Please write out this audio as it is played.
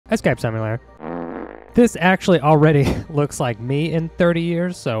Escape simulator. This actually already looks like me in 30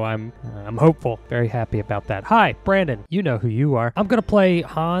 years, so I'm hopeful. Very happy about that. Hi, Brandon. You know who you are. I'm gonna play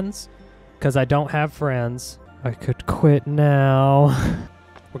Hans because I don't have friends. I could quit now.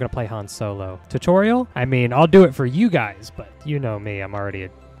 We're gonna play Han Solo. Tutorial? I mean, I'll do it for you guys, but you know me. I'm already a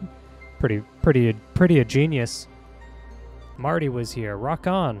pretty a genius. Marty was here. Rock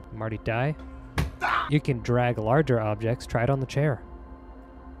on. Marty, die. You can drag larger objects. Try it on the chair.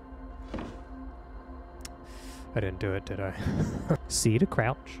 I didn't do it, did I? C to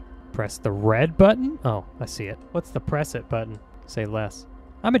crouch. Press the red button. Oh, I see it. What's the press it button? Say less.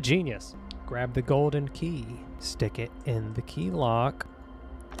 I'm a genius. Grab the golden key. Stick it in the key lock.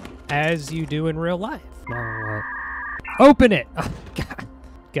 As you do in real life. Now what? Open it! Oh, God.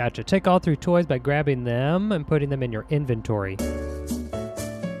 Gotcha. Take all 3 toys by grabbing them and putting them in your inventory.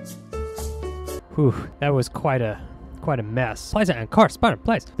 Whew, that was quite a mess. Place it in correspondent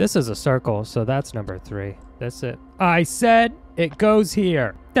place. This is a circle, so that's number 3. That's it. I said it goes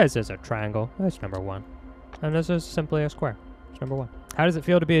here. This is a triangle. That's number 1. And this is simply a square. It's number 1. How does it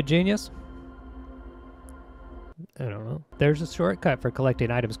feel to be a genius? I don't know. There's a shortcut for collecting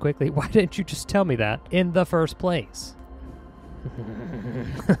items quickly. Why didn't you just tell me that in the first place?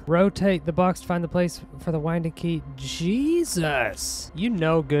 Rotate the box to find the place for the winding key. Jesus! You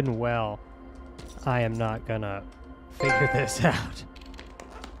know good and well I am not gonna figure this out.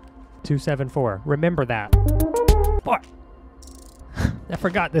 274. Remember that. Boy! I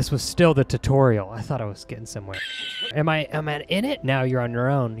forgot this was still the tutorial. I thought I was getting somewhere. Am I in it? Now you're on your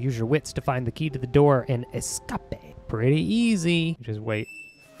own. Use your wits to find the key to the door and escape. Pretty easy. Just wait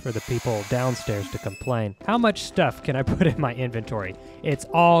for the people downstairs to complain. How much stuff can I put in my inventory? It's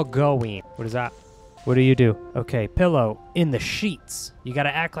all going. What is that? What do you do? Okay, pillow in the sheets. You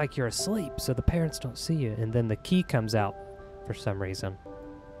gotta act like you're asleep so the parents don't see you, and then the key comes out for some reason.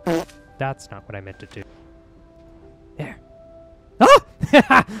 That's not what I meant to do. There. Oh!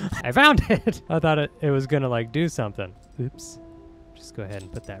 I found it! I thought it was gonna like do something. Oops. Just go ahead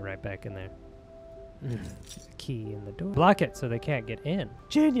and put that right back in there. There's a key in the door. Block it so they can't get in.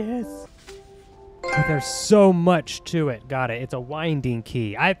 Genius! Oh, there's so much to it. Got it. It's a winding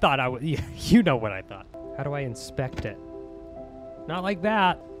key. I thought I would. You know what I thought. How do I inspect it? Not like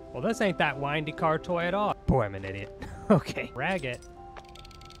that. Well, this ain't that windy car toy at all. Boy, I'm an idiot. Okay. Drag it.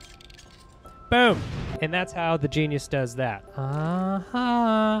 Boom! And that's how the genius does that.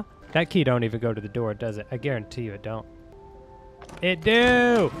 Uh-huh. That key don't even go to the door, does it? I guarantee you it don't. It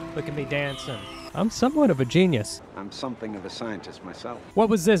do! Look at me dancing. I'm somewhat of a genius. I'm something of a scientist myself. What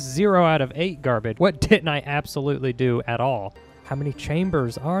was this 0 out of 8 garbage? What didn't I absolutely do at all? How many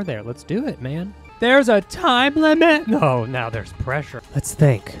chambers are there? Let's do it, man. There's a time limit? No, now there's pressure. Let's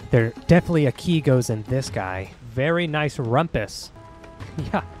think. There definitely a key goes in this guy. Very nice rumpus.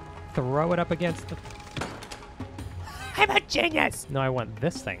 Yeah. Throw it up against the... I'm a genius! No, I want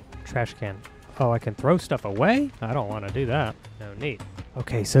this thing. Trash can. Oh, I can throw stuff away? I don't want to do that. No need.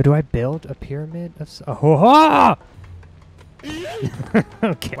 Okay, so do I build a pyramid of... Oh!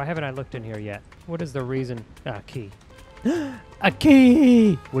 Okay. Why haven't I looked in here yet? What is the reason? Ah, key. A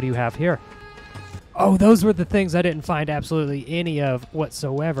key! What do you have here? Oh, those were the things I didn't find absolutely any of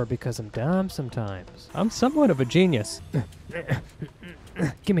whatsoever because I'm dumb sometimes. I'm somewhat of a genius.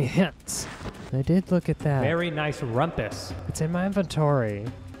 Give me hints. I did look at that. Very nice rumpus. It's in my inventory.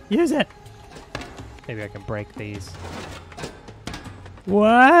 Use it. Maybe I can break these.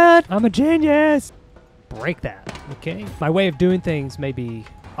 What? I'm a genius. Break that, okay? My way of doing things may be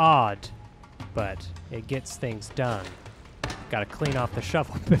odd, but it gets things done. Gotta clean off the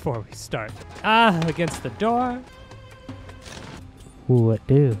shovel before we start. Ah, against the door. What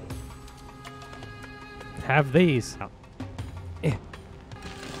do? Have these. Oh.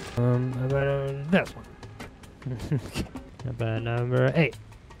 How about this one? How about number 8?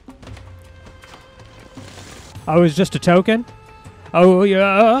 Oh, it's just a token? Oh,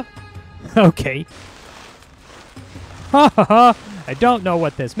 yeah. Okay. Ha ha ha. I don't know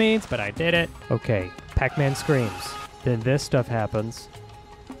what this means, but I did it. Okay. Pac-Man screams. Then this stuff happens.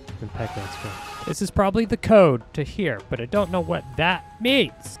 Then Pac-Man screams. This is probably the code to here, but I don't know what that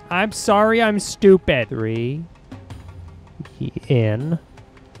means. I'm sorry, I'm stupid. 3 in.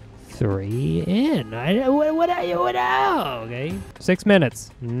 3 in. Okay. 6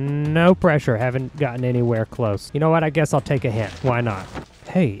 minutes. No pressure. Haven't gotten anywhere close. You know what? I guess I'll take a hint. Why not?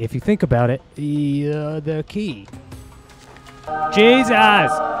 Hey, if you think about it, the key. Jesus!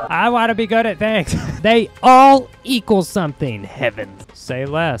 I want to be good at things. They all equal something. Heavens. Say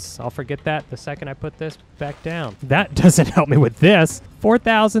less. I'll forget that the second I put this back down. That doesn't help me with this.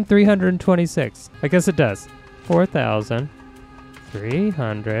 4,326. I guess it does. 4,000.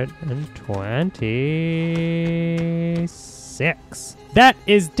 326. That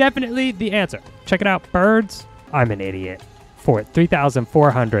is definitely the answer. Check it out, birds. I'm an idiot.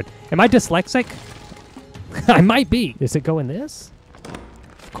 3,400. Am I dyslexic? I might be. Does it go in this?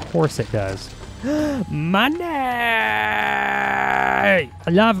 Of course it does. Money! I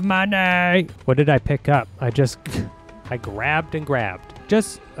love money. What did I pick up? I grabbed and grabbed.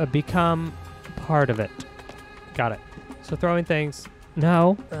 Just become part of it. Got it. So throwing things.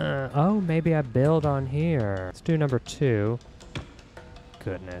 No. Oh, maybe I build on here. Let's do number 2.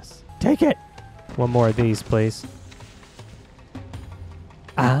 Goodness. Take it. One more of these, please.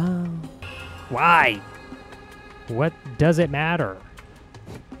 Oh. Why? What does it matter?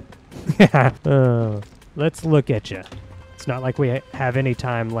 Let's look at you. It's not like we have any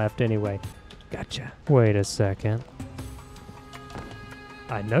time left anyway. Gotcha. Wait a second.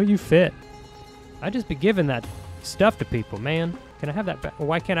 I know you fit. I just be giving that stuff to people, man. Can I have that back?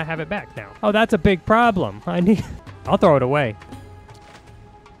 Why can't I have it back now? Oh, that's a big problem. I'll throw it away.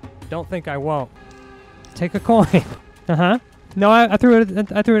 Don't think I won't. Take a coin. Uh-huh. No, I threw it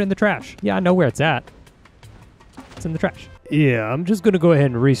in the trash. Yeah, I know where it's at. It's in the trash. Yeah, I'm just gonna go ahead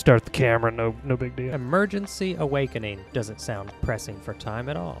and restart the camera. No big deal. Emergency awakening doesn't sound pressing for time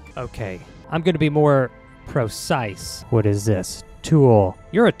at all. Okay, I'm gonna be more precise. What is this? Tool.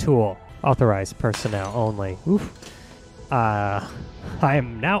 You're a tool. Authorized personnel only. Oof. I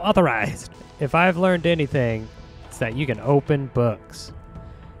am now authorized. If I've learned anything, it's that you can open books.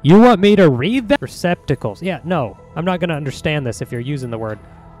 You want me to read that? Receptacles. Yeah, no. I'm not going to understand this if you're using the word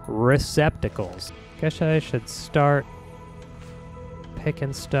receptacles. Guess I should start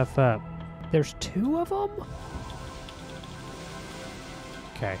picking stuff up. There's 2 of them?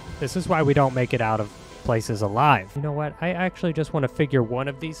 Okay. This is why we don't make it out of places alive. You know what? I actually just want to figure one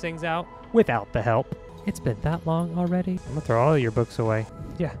of these things out without the help. It's been that long already. I'm going to throw all your books away.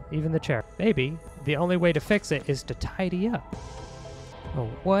 Yeah, even the chair. Maybe the only way to fix it is to tidy up. Oh,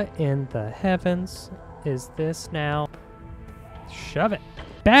 what in the heavens is this now? Shove it.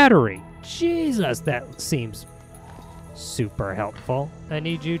 Battery. Jesus, that seems super helpful. I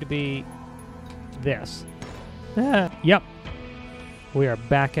need you to be this. Yep. We are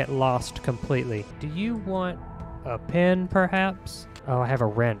back at lost completely. Do you want a pen, perhaps? Oh, I have a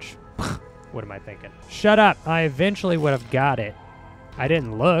wrench. What am I thinking? Shut up. I eventually would have got it. I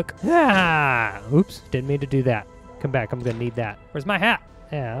didn't look. Ah! Oops. Didn't mean to do that. Come back. I'm going to need that. Where's my hat?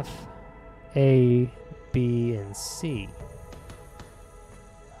 F, A, B, and C.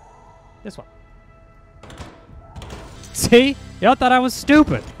 This one. See? Y'all thought I was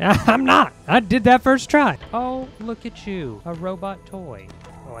stupid. I'm not. I did that first try. Oh, look at you. A robot toy.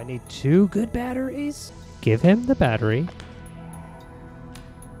 Oh, I need 2 good batteries? Give him the battery.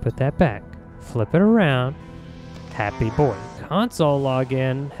 Put that back. Flip it around. Happy boy. Console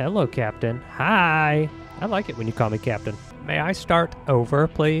login. Hello, Captain. Hi. I like it when you call me Captain. May I start over,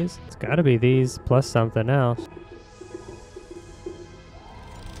 please? It's gotta be these plus something else.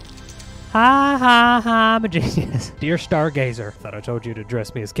 Ha, I'm a genius. Dear Stargazer, thought I told you to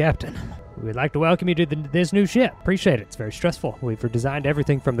address me as Captain. We'd like to welcome you to this new ship. Appreciate it. It's very stressful. We've redesigned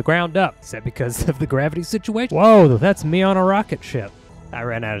everything from the ground up. Is that because of the gravity situation? Whoa, that's me on a rocket ship. I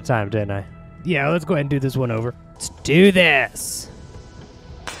ran out of time, didn't I? Yeah, let's go ahead and do this one over. Let's do this.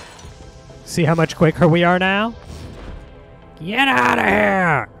 See how much quicker we are now? Get out of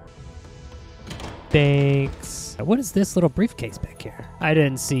here! Thanks. What is this little briefcase back here? I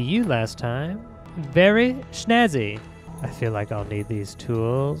didn't see you last time. Very snazzy. I feel like I'll need these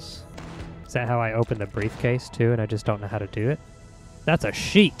tools. Is that how I open the briefcase too and I just don't know how to do it? That's a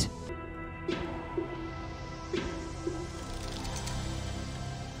sheet.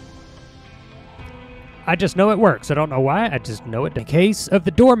 I just know it works. I don't know why. I just know it. In case of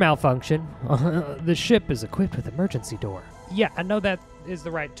the door malfunction, the ship is equipped with emergency door. Yeah, I know that is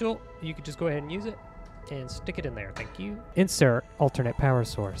the right tool. You could just go ahead and use it and stick it in there. Thank you. Insert alternate power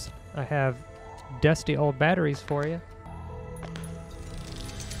source. I have dusty old batteries for you.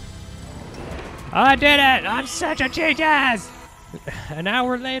 I did it! I'm such a genius! An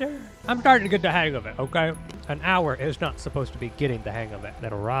hour later, I'm starting to get the hang of it, okay? An hour is not supposed to be getting the hang of it.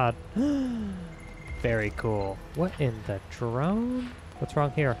 That'll rod. Very cool. What in the drone? What's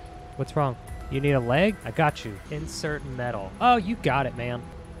wrong here? What's wrong? You need a leg? I got you. Insert metal. Oh, you got it, man.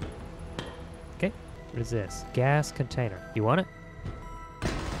 Okay. What is this? Gas container. You want it?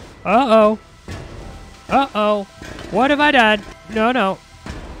 Uh-oh. Uh-oh. What have I done? No.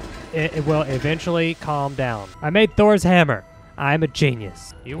 It will eventually calm down. I made Thor's hammer. I'm a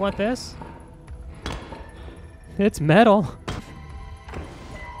genius. You want this? It's metal.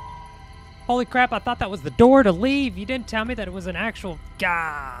 Holy crap, I thought that was the door to leave. You didn't tell me that it was an actual...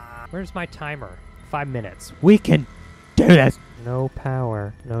 Gah! Where's my timer? 5 minutes. We can do this. No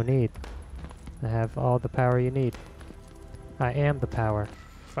power. No need. I have all the power you need. I am the power.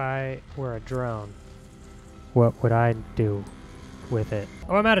 If I were a drone, what would I do with it?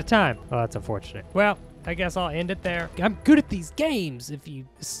 Oh, I'm out of time. Oh, that's unfortunate. Well, I guess I'll end it there. I'm good at these games. If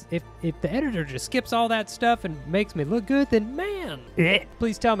the editor just skips all that stuff and makes me look good, then man.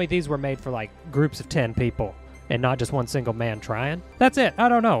 Please tell me these were made for like groups of 10 people and not just one single man trying. That's it. I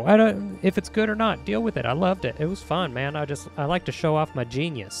don't know. I don't if it's good or not. Deal with it. I loved it. It was fun, man. I like to show off my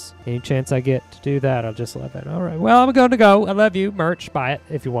genius. Any chance I get to do that, I'll just love it. All right. Well, I'm going to go. I love you. Merch, buy it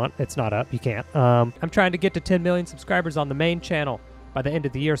if you want. It's not up. You can't. I'm trying to get to 10 million subscribers on the main channel by the end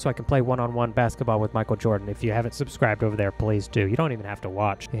of the year so I can play one-on-one basketball with Michael Jordan. If you haven't subscribed over there, please do. You don't even have to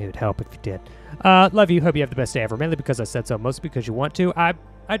watch. It would help if you did. Love you. Hope you have the best day ever. Mainly because I said so. Mostly because you want to. I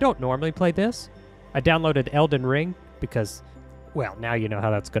don't normally play this. I downloaded Elden Ring because, well, now you know how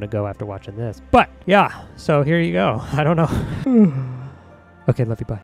that's going to go after watching this. But, yeah. So here you go. I don't know. Okay, love you. Bye.